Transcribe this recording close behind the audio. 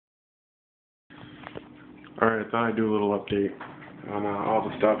Alright, I thought I'd do a little update on all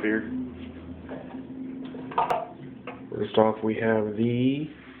the stuff here. First off, we have the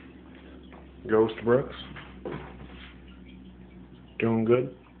Ghost Brooks. Doing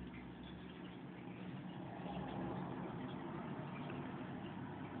good.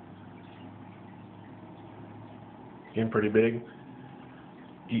 Getting pretty big.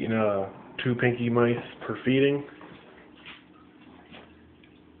 Eating 2 pinky mice per feeding.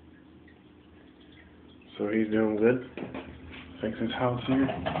 So he's doing good. Fix his house here.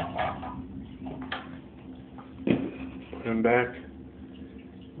 Put him back.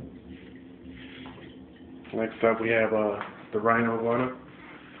 Next up we have the Rhino iguana.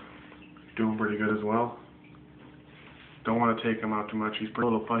 Doing pretty good as well. Don't want to take him out too much. He's a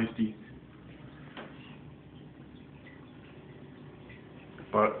little feisty.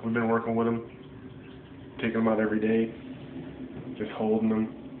 But we've been working with him. Taking him out every day. Just holding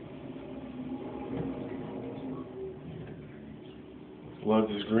him.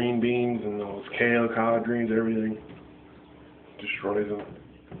 Loves his green beans and those kale, collard greens, everything. Destroys them.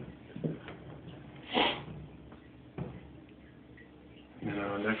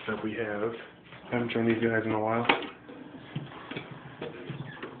 And next up we have, haven't shown these guys in a while.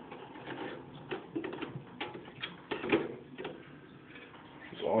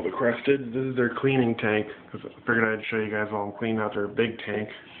 It's all the Crested. This is their cleaning tank, because I figured I'd show you guys while I'm cleaning out their big tank.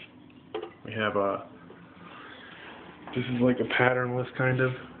 We have this is like a patternless kind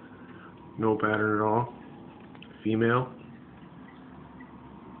of, no pattern at all, female.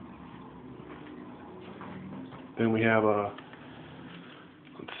 Then we have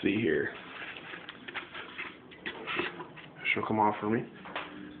let's see here, she'll come off for me,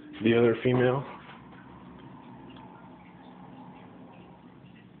 the other female.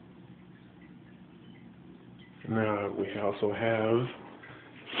 Now we also have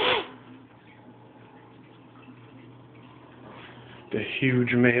the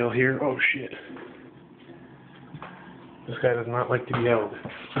huge male here. Oh shit. This guy does not like to be held.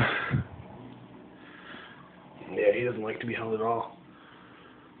 Yeah, he doesn't like to be held at all.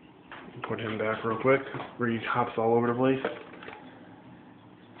 Put him back real quick, where he hops all over the place.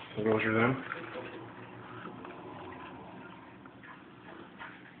 So those are them.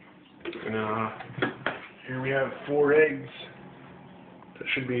 And here we have 4 eggs. That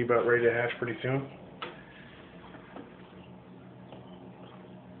should be about ready to hatch pretty soon.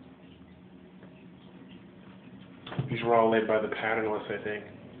 These were all laid by the patternless, I think.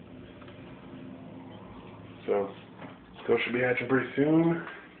 So, those should be hatching pretty soon,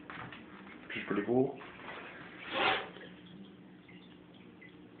 which is pretty cool.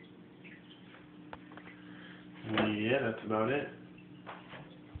 Yeah, that's about it.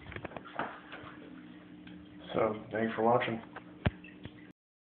 So, thanks for watching.